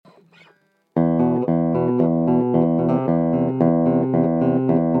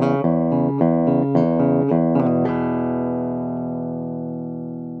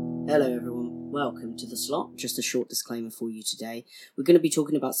slot. Just a short disclaimer for you today. We're going to be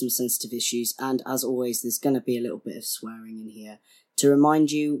talking about some sensitive issues, and as always, there's going to be a little bit of swearing in here. To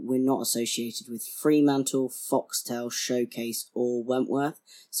remind you, we're not associated with Fremantle, Foxtel, Showcase, or Wentworth,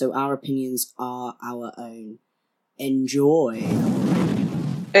 so our opinions are our own. Enjoy!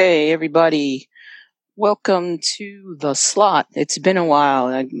 Hey, everybody. Welcome to The Slot. It's been a while.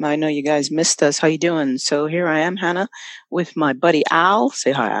 I know you guys missed us. How you doing? So here I am, Hannah, with my buddy Al.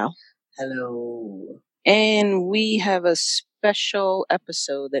 Say hi, Al. Hello. And we have a special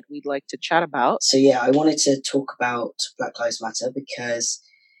episode that we'd like to chat about. So yeah, I wanted to talk about Black Lives Matter because,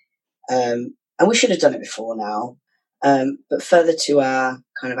 and we should have done it before now, but further to our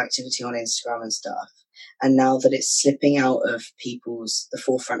kind of activity on Instagram and stuff, and now that it's slipping out of the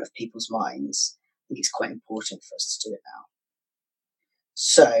forefront of people's minds, I think it's quite important for us to do it now.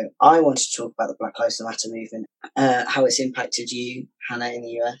 So I want to talk about the Black Lives Matter movement, how it's impacted you, Hannah, in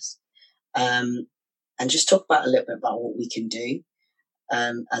the US, and just talk about a little bit about what we can do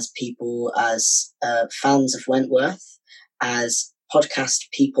as people, as fans of Wentworth, as podcast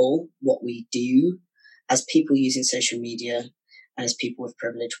people, what we do, as people using social media, and as people with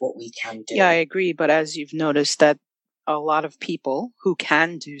privilege, what we can do. Yeah, I agree. But as you've noticed that a lot of people who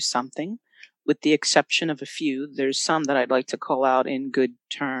can do something, with the exception of a few, there's some that I'd like to call out in good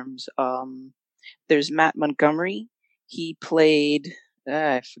terms. There's Matt Montgomery. He played,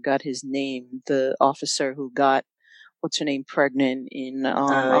 I forgot his name, the officer who got, what's her name, pregnant in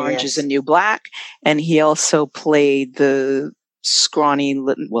Orange is the New Black. And he also played the scrawny,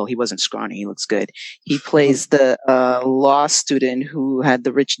 well, he wasn't scrawny, he looks good. He plays the law student who had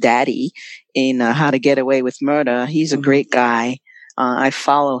the rich daddy in How to Get Away with Murder. He's a great guy. I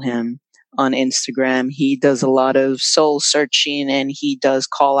follow him on Instagram. He does a lot of soul searching and he does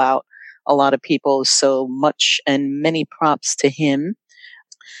call out a lot of people. So much and many props to him.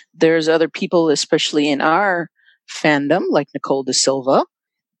 There's other people, especially in our fandom, like Nicole Da Silva,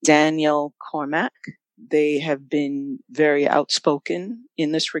 Daniel Cormack. They have been very outspoken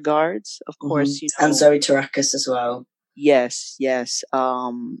in this regards. Of course, you know. And Zoe Terakis as well. Yes.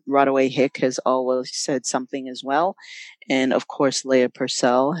 Rodaway Hick has always said something as well. And of course, Leah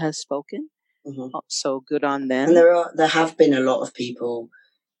Purcell has spoken. So good on them. And there have been a lot of people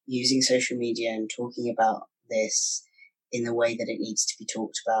using social media and talking about this in the way that it needs to be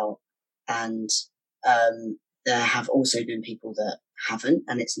talked about. And there have also been people that haven't,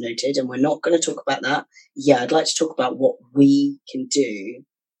 and it's noted, and we're not going to talk about that. Yeah, I'd like to talk about what we can do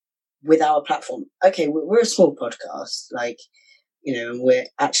with our platform. Okay, we're a small podcast, and we're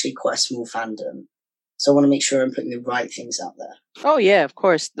actually quite a small fandom. So I want to make sure I'm putting the right things out there. Oh, yeah, of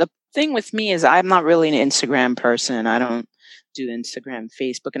course. The thing with me is I'm not really an Instagram person. I don't do Instagram,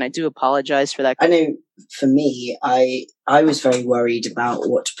 Facebook, and I do apologize for that. I know for me, I was very worried about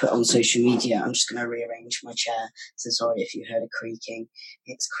what to put on social media. I'm just going to rearrange my chair. So sorry if you heard a creaking.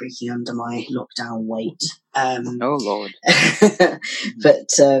 It's creaking under my lockdown weight. Oh, Lord.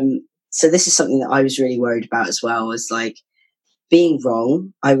 But so this is something that I was really worried about as well, was like being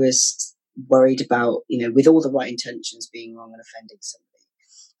wrong. I was worried about, with all the right intentions, being wrong and offending somebody,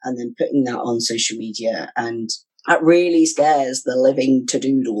 and then putting that on social media, and that really scares the living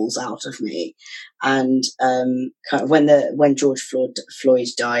to-doodles out of me. And kind of when George Floyd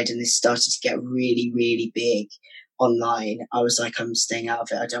died and this started to get really, really big online, I was like, I'm staying out of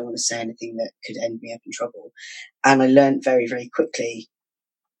it. I don't want to say anything that could end me up in trouble. And I learned very, very quickly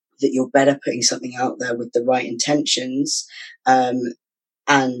that you're better putting something out there with the right intentions and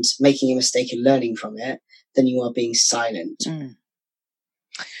making a mistake and learning from it than you are being silent.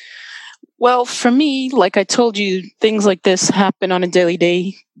 Well, for me, like I told you, things like this happen on a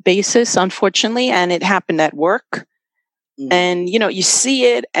daily basis, unfortunately, and it happened at work. And, you see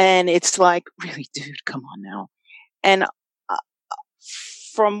it and it's like, really, dude, come on now. And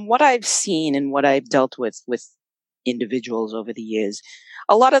from what I've seen and what I've dealt with individuals over the years,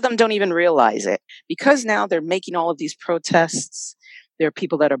 a lot of them don't even realize it, because now they're making all of these protests. There are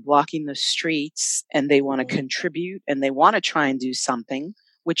people that are blocking the streets and they want to contribute and they want to try and do something,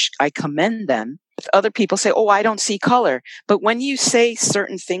 which I commend them. Other people say, oh, I don't see color. But when you say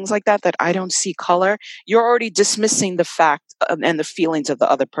certain things like that I don't see color, you're already dismissing the fact and the feelings of the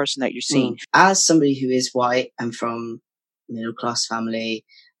other person that you're seeing. As somebody who is white and from a middle-class family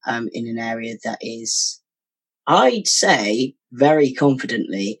in an area that is, I'd say, very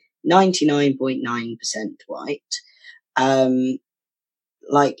confidently, 99.9% white,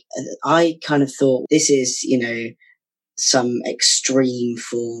 I kind of thought this is, some extreme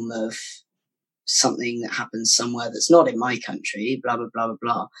form of something that happens somewhere that's not in my country, blah, blah, blah, blah,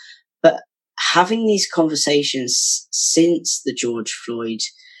 blah. But having these conversations since the George Floyd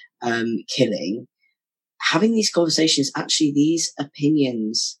killing, having these conversations, actually, these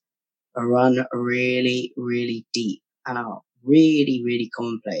opinions run really, really deep and are really, really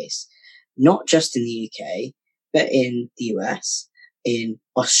commonplace, not just in the UK, but in the US, in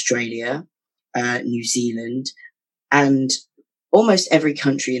Australia, New Zealand, and almost every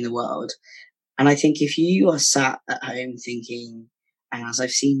country in the world. And I think if you are sat at home thinking, and as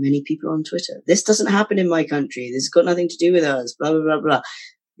I've seen many people on Twitter, this doesn't happen in my country, this has got nothing to do with us, blah, blah, blah, blah.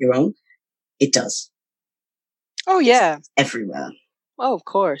 You're wrong. It does. Oh, yeah. It's everywhere. Oh, of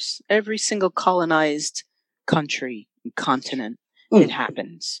course. Every single colonized country and continent, it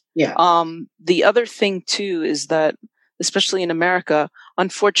happens. Yeah. The other thing, too, is that, especially in America,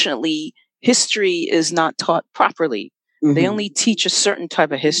 unfortunately, history is not taught properly. They only teach a certain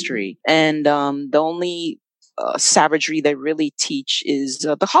type of history. And the only savagery they really teach is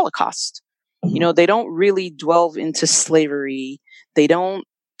the Holocaust. You know, they don't really delve into slavery. They don't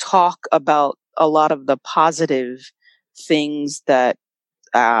talk about a lot of the positive things that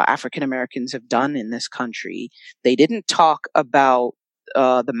African Americans have done in this country. They didn't talk about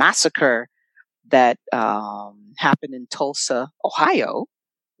the massacre that happened in Tulsa, Ohio.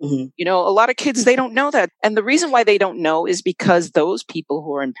 You know, a lot of kids, they don't know that. And the reason why they don't know is because those people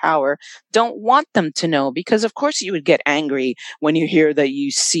who are in power don't want them to know. Because of course you would get angry when you hear that you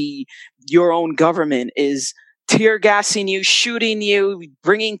see your own government is tear gassing you, shooting you,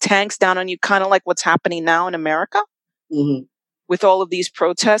 bringing tanks down on you, kind of like what's happening now in America with all of these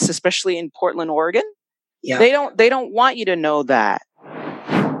protests, especially in Portland, Oregon. Yeah. They don't want you to know that.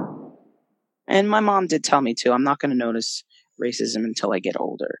 And my mom did tell me to. I'm not going to notice racism until I get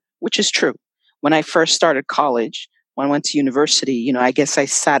older, which is true. When I first started college, when I went to university, you know, I guess I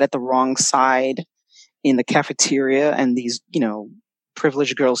sat at the wrong side in the cafeteria, and these, you know,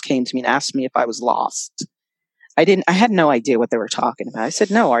 privileged girls came to me and asked me if I was lost. I had no idea what they were talking about. I said,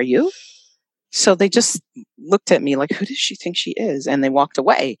 "No, are you?" So they just looked at me like, "Who does she think she is?" And they walked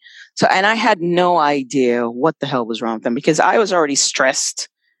away. So, and I had no idea what the hell was wrong with them, because I was already stressed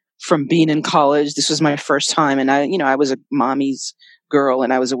from being in college. This was my first time, and I was a mommy's girl,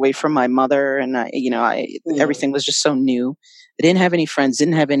 and I was away from my mother, and everything was just so new. I didn't have any friends,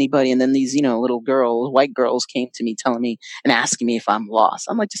 didn't have anybody, and then these, little girls, white girls, came to me telling me and asking me if I'm lost.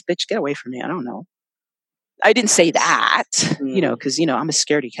 I'm like, just bitch, get away from me. I don't know. I didn't say that, because I'm a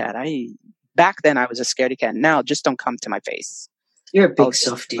scaredy cat. Back then I was a scaredy cat. Now just don't come to my face. You're a big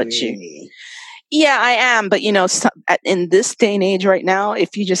softie, really. Yeah, I am. But, in this day and age right now,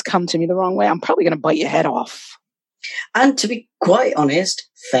 if you just come to me the wrong way, I'm probably going to bite your head off. And to be quite honest,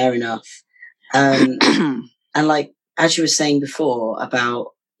 fair enough. And like, as you were saying before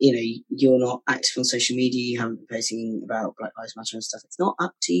about, you're not active on social media, you haven't been posting about Black Lives Matter and stuff. It's not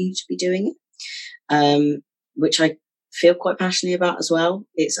up to you to be doing it, which I feel quite passionate about as well.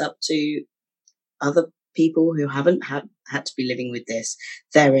 It's up to other people who haven't had to be living with this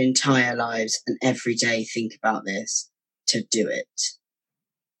their entire lives and every day think about this, to do it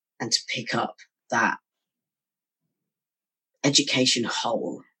and to pick up that education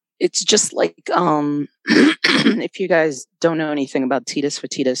hole. It's just like, if you guys don't know anything about Titus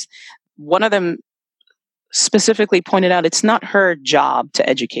Fertitus, one of them specifically pointed out it's not her job to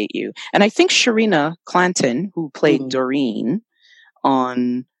educate you. And I think Sharina Clanton, who played Doreen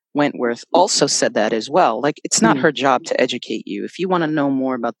on Wentworth, also said that as well. Like, it's not her job to educate you. If you want to know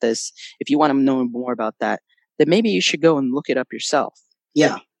more about this, if you want to know more about that, then maybe you should go and look it up yourself.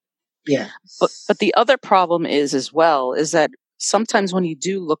 Yeah. Yeah. But the other problem is that sometimes when you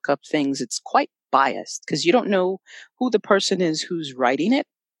do look up things, it's quite biased, because you don't know who the person is who's writing it.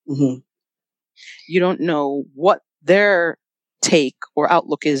 You don't know what their take or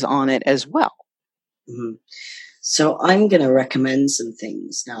outlook is on it as well. So I'm going to recommend some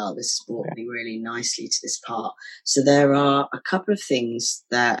things now. This has brought me really nicely to this part. So there are a couple of things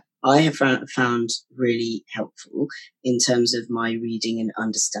that I have found really helpful in terms of my reading and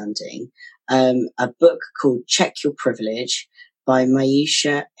understanding. A book called Check Your Privilege by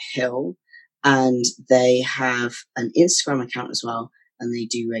Maisha Hill, and they have an Instagram account as well, and they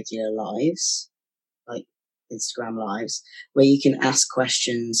do regular lives, like Instagram lives, where you can ask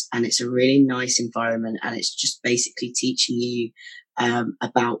questions, and it's a really nice environment, and it's just basically teaching you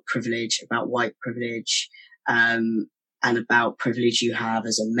about privilege, about white privilege, and about privilege you have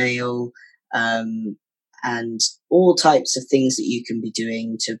as a male, and all types of things that you can be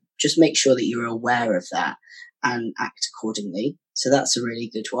doing to just make sure that you're aware of that and act accordingly. So that's a really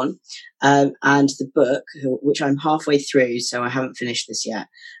good one. And the book, which I'm halfway through, so I haven't finished this yet,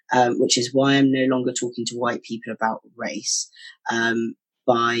 which is Why I'm No Longer Talking to White People About Race,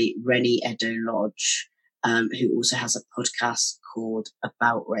 by Rennie Edo-Lodge, who also has a podcast called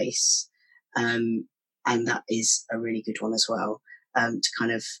About Race. And that is a really good one as well, to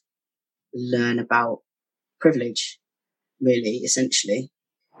kind of learn about privilege, really, essentially.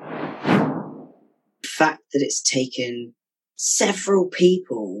 The fact that it's taken several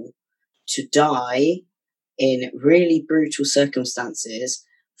people to die in really brutal circumstances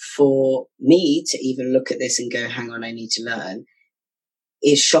for me to even look at this and go, hang on, I need to learn,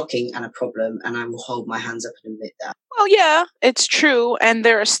 is shocking and a problem, and I will hold my hands up and admit that. Well, yeah, it's true. And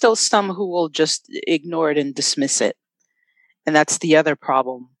there are still some who will just ignore it and dismiss it. And that's the other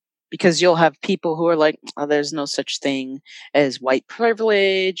problem. Because you'll have people who are like, oh, there's no such thing as white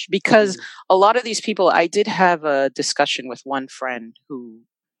privilege. Because a lot of these people, I did have a discussion with one friend who,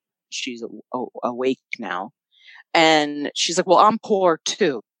 she's awake now. And she's like, well, I'm poor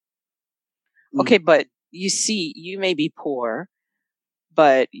too. Okay, but you see, you may be poor,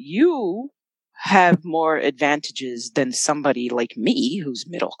 but you have more advantages than somebody like me who's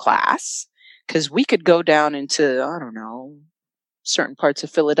middle class. Because we could go down into, I don't know, certain parts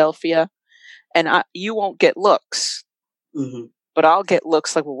of Philadelphia, and you won't get looks, but I'll get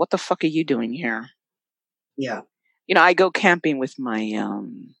looks like, well, what the fuck are you doing here? Yeah. You know, I go camping with my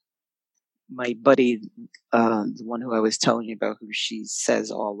my buddy, the one who I was telling you about, who she says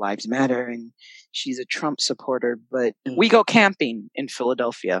all lives matter, and she's a Trump supporter, but we go camping in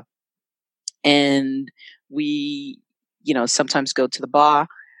Philadelphia, and we, you know, sometimes go to the bar.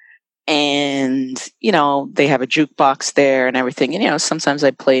 And, you know, they have a jukebox there and everything. And, you know, sometimes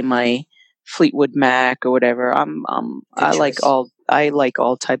I play my Fleetwood Mac or whatever. I like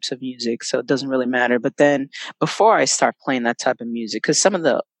all types of music, so it doesn't really matter. But then before I start playing that type of music, because some of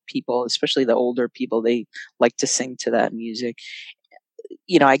the people, especially the older people, they like to sing to that music.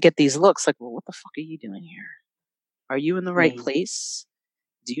 You know, I get these looks like, well, what the fuck are you doing here? Are you in the right place?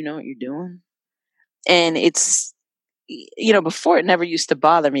 Do you know what you're doing? And it's, you know, before it never used to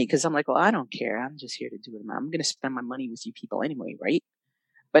bother me because I'm like, well, I don't care. I'm just here to do it. I'm going to spend my money with you people anyway, right?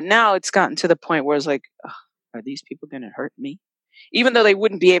 But now it's gotten to the point where it's like, are these people going to hurt me? Even though they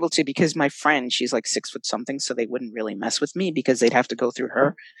wouldn't be able to, because my friend, she's like 6 foot something, so they wouldn't really mess with me because they'd have to go through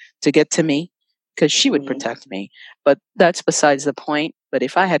her to get to me because she would protect me. But that's besides the point. But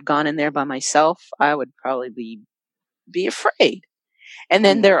if I had gone in there by myself, I would probably be afraid. And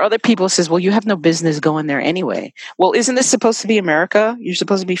then there are other people who says, well, you have no business going there anyway. Well, isn't this supposed to be America? You're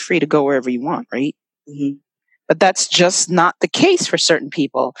supposed to be free to go wherever you want, right? But that's just not the case for certain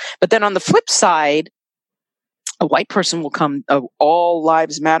people. But then on the flip side, a white person will come, a all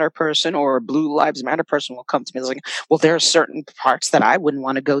lives matter person or a blue lives matter person will come to me and like, well, there are certain parts that I wouldn't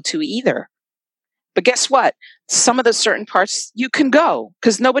want to go to either. But guess what? Some of the certain parts you can go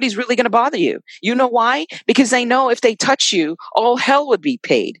because nobody's really going to bother you. You know why? Because they know if they touch you, all hell would be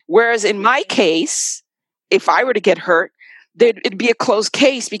paid. Whereas in my case, if I were to get hurt, it'd be a closed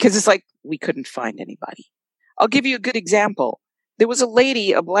case because it's like we couldn't find anybody. I'll give you a good example. There was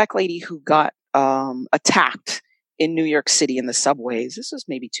a black lady who got attacked in New York City in the subways. This was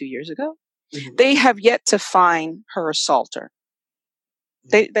maybe 2 years ago. They have yet to find her assaulter.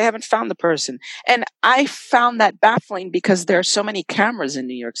 They haven't found the person. And I found that baffling because there are so many cameras in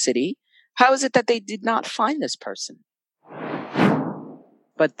New York City. How is it that they did not find this person?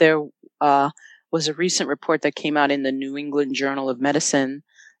 But there was a recent report that came out in the New England Journal of Medicine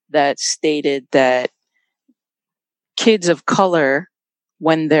that stated that kids of color,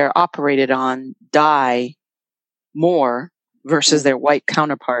 when they're operated on, die more versus their white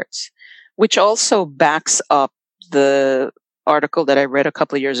counterparts, which also backs up the article that I read a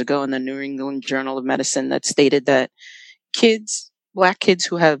couple of years ago in the New England Journal of Medicine that stated that black kids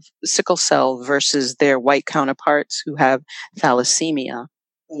who have sickle cell versus their white counterparts who have thalassemia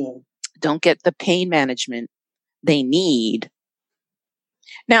don't get the pain management they need.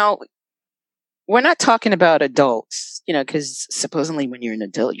 Now, we're not talking about adults, you know, because supposedly when you're an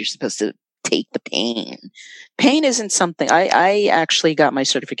adult, you're supposed to take the pain. Pain isn't something, I actually got my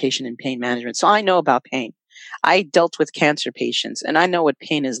certification in pain management, so I know about pain. I dealt with cancer patients and I know what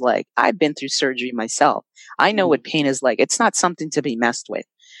pain is like. I've been through surgery myself. I know what pain is like. It's not something to be messed with.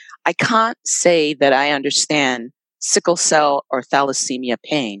 I can't say that I understand sickle cell or thalassemia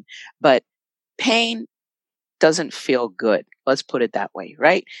pain, but pain doesn't feel good. Let's put it that way,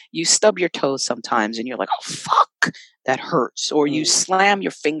 right? You stub your toes sometimes and you're like, oh, fuck, that hurts. Or you slam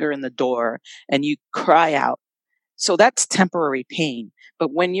your finger in the door and you cry out. So that's temporary pain.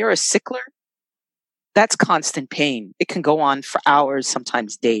 But when you're a sickler, that's constant pain. It can go on for hours,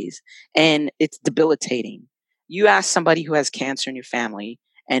 sometimes days, and it's debilitating. You ask somebody who has cancer in your family,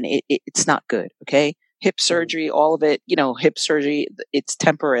 and it's not good, okay? Hip surgery, all of it, you know, hip surgery, it's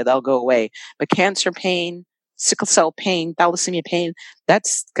temporary. They'll go away. But cancer pain, sickle cell pain, thalassemia pain,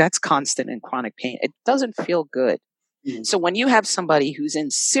 that's constant and chronic pain. It doesn't feel good. Mm. So when you have somebody who's in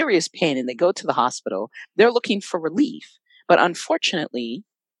serious pain and they go to the hospital, they're looking for relief. But unfortunately,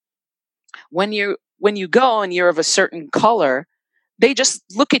 when you go and you're of a certain color, they just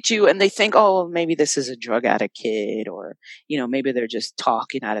look at you and they think, oh, maybe this is a drug addict kid, or, maybe they're just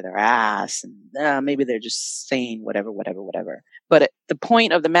talking out of their ass, and maybe they're just saying whatever. But the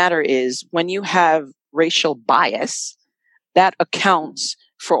point of the matter is, when you have racial bias, that accounts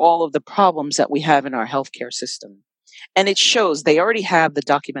for all of the problems that we have in our healthcare system. And it shows, they already have the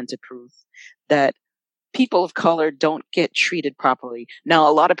documented proof that people of color don't get treated properly. Now,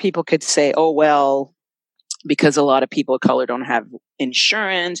 a lot of people could say, oh, well, because a lot of people of color don't have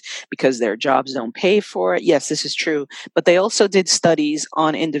insurance, because their jobs don't pay for it. Yes, this is true. But they also did studies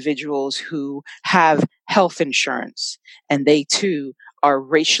on individuals who have health insurance, and they too are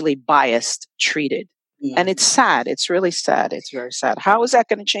racially biased treated. And it's sad. It's really sad. It's very sad. How is that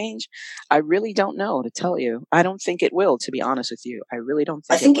going to change? I really don't know, to tell you. I don't think it will, to be honest with you. I really don't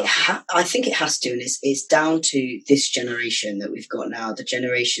think it will. I think it has to, and it's down to this generation that we've got now, the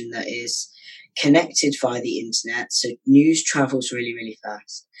generation that is connected via the internet. So news travels really, really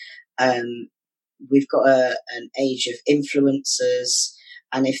fast. We've got an age of influencers.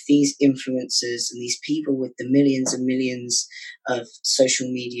 And if these influencers and these people with the millions and millions of social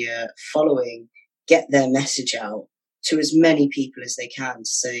media following get their message out to as many people as they can to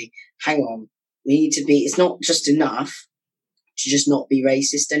say, hang on, we need to be, it's not just enough to just not be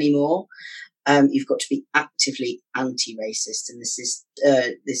racist anymore. You've got to be actively anti-racist. And this is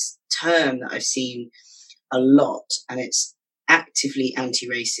this term that I've seen a lot, and it's actively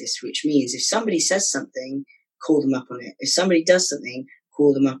anti-racist, which means if somebody says something, call them up on it. If somebody does something,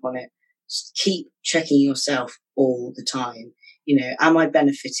 call them up on it. Just keep checking yourself all the time. Am I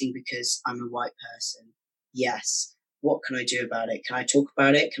benefiting because I'm a white person? Yes. What can I do about it? Can I talk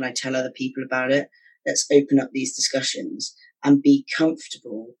about it? Can I tell other people about it? Let's open up these discussions and be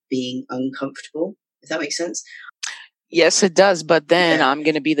comfortable being uncomfortable, if that makes sense. Yes, it does. But then I'm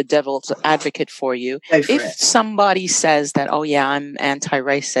going to be the devil's advocate for you. If somebody says that, oh yeah, I'm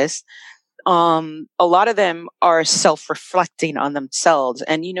anti-racist, a lot of them are self-reflecting on themselves.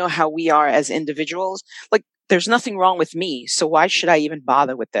 And you know how we are as individuals. Like, there's nothing wrong with me, so why should I even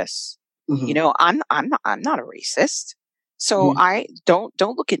bother with this? Mm-hmm. I'm not a racist. So I don't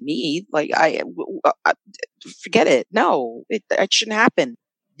look at me like I forget it. No, it shouldn't happen.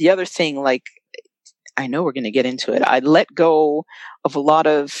 The other thing, like, I know we're going to get into it. I let go of a lot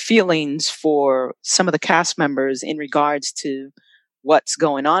of feelings for some of the cast members in regards to what's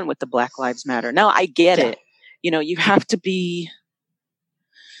going on with the Black Lives Matter. Now I get it. You have to be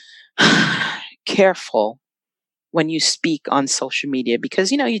careful when you speak on social media,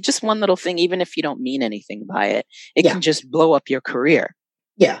 because, you just one little thing, even if you don't mean anything by it, it can just blow up your career.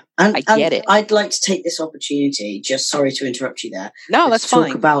 Yeah. And I get it. I'd like to take this opportunity, just sorry to interrupt you there. No, that's fine.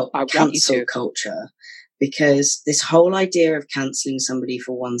 Talk about cancel culture, because this whole idea of cancelling somebody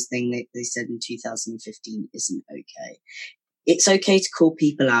for one thing that they said in 2015 isn't okay. It's okay to call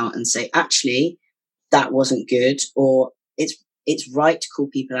people out and say, actually, that wasn't good, or it's right to call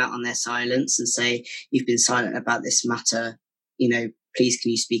people out on their silence and say, you've been silent about this matter, please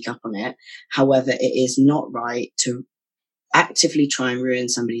can you speak up on it? However, it is not right to actively try and ruin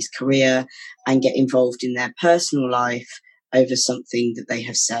somebody's career and get involved in their personal life over something that they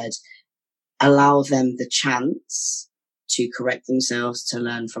have said. Allow them the chance to correct themselves, to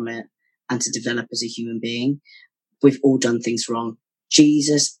learn from it, and to develop as a human being. We've all done things wrong.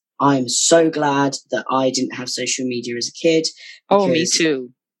 Jesus, I'm so glad that I didn't have social media as a kid. Oh, me too.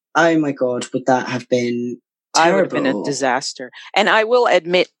 Oh my God, would that have been terrible? I would have been a disaster. And I will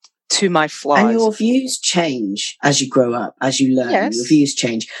admit to my flaws. And your views change as you grow up, as you learn. Yes. Your views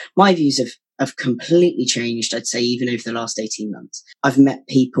change. My views have completely changed, I'd say, even over the last 18 months. I've met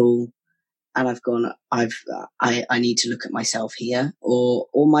people and I've gone, I need to look at myself here, or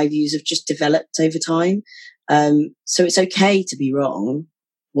my views have just developed over time. So it's okay to be wrong.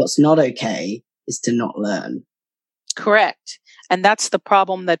 What's not okay is to not learn. Correct. And that's the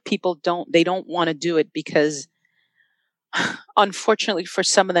problem, that people don't want to do it because, unfortunately for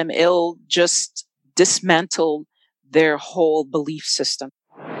some of them, it'll just dismantle their whole belief system.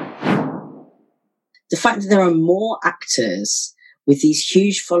 The fact that there are more actors with these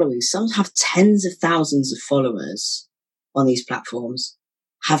huge followings, some have tens of thousands of followers on these platforms,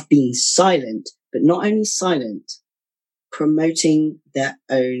 have been silent, but not only silent, promoting their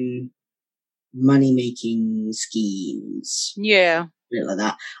own money-making schemes. Yeah. A bit like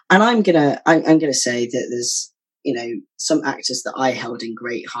that. And I'm gonna say that some actors that I held in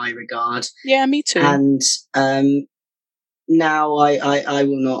great high regard. Yeah, me too. And now I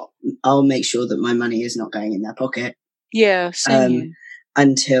will not. I'll make sure that my money is not going in their pocket. Yeah, same here.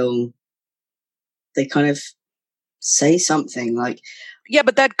 Until they kind of say something like. Yeah,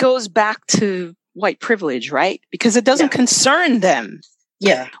 but that goes back to white privilege, right? Because it doesn't concern them.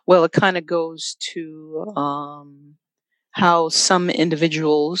 Yeah. Well, it kind of goes to how some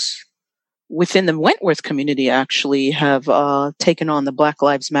individuals within the Wentworth community actually have taken on the Black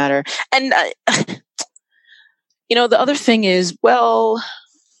Lives Matter. And, the other thing is, well,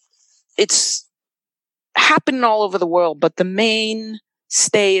 it's happening all over the world, but the main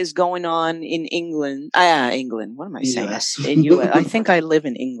stay is going on in England. England. What am I saying? US. In US. I think I live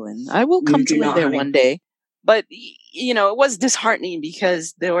in England. I will come to live there one day. But, it was disheartening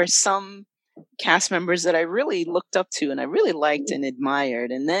because there were some cast members that I really looked up to and I really liked and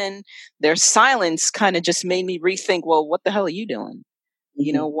admired. And then their silence kind of just made me rethink, well, what the hell are you doing?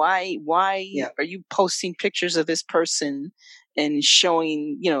 Mm-hmm. Why are you posting pictures of this person and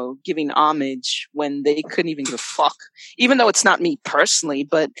showing, giving homage when they couldn't even give a fuck, even though it's not me personally,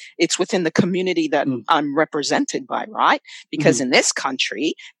 but it's within the community that I'm represented by, right? Because in this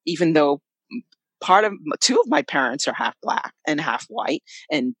country, even though two of my parents are half Black and half white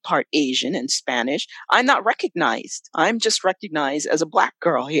and part Asian and Spanish, I'm not recognized. I'm just recognized as a Black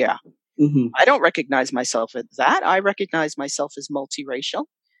girl here. Mm-hmm. I don't recognize myself as that. I recognize myself as multiracial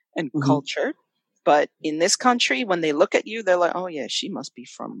and cultured. But in this country, when they look at you, they're like, oh, yeah, she must be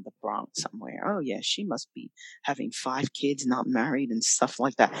from the Bronx somewhere. Oh, yeah, she must be having 5 kids, not married and stuff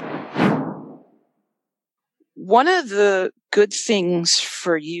like that. One of the good things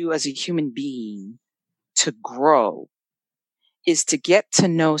for you as a human being to grow is to get to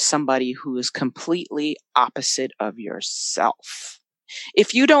know somebody who is completely opposite of yourself.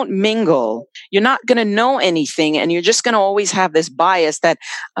 If you don't mingle, you're not going to know anything, and you're just going to always have this bias that,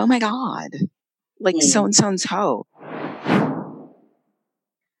 oh my God, like so-and-so's hoe.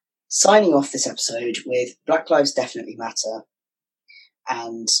 Signing off this episode with Black Lives Definitely Matter,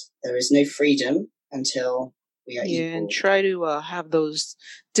 and there is no freedom until we are equal. And try to have those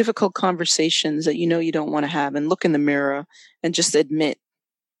difficult conversations that you don't want to have, and look in the mirror and just admit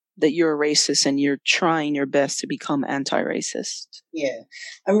that you're a racist and you're trying your best to become anti-racist. Yeah,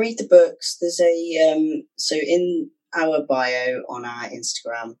 and read the books. There's a so in our bio on our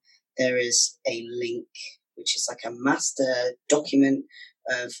Instagram, there is a link which is like a master document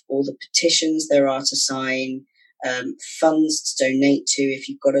of all the petitions there are to sign, funds to donate to if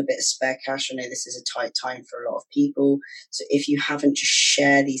you've got a bit of spare cash. I know this is a tight time for a lot of people, so if you haven't, just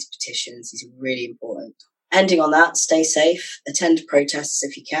share these petitions. These are really important. Ending on that, stay safe, attend protests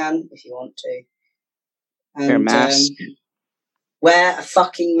if you can, if you want to. And, wear a mask. Wear a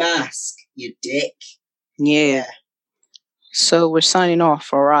fucking mask, you dick. Yeah. So we're signing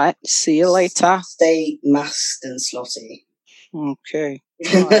off, all right? See you later. Stay masked and slotty. Okay.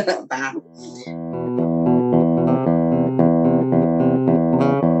 Bye.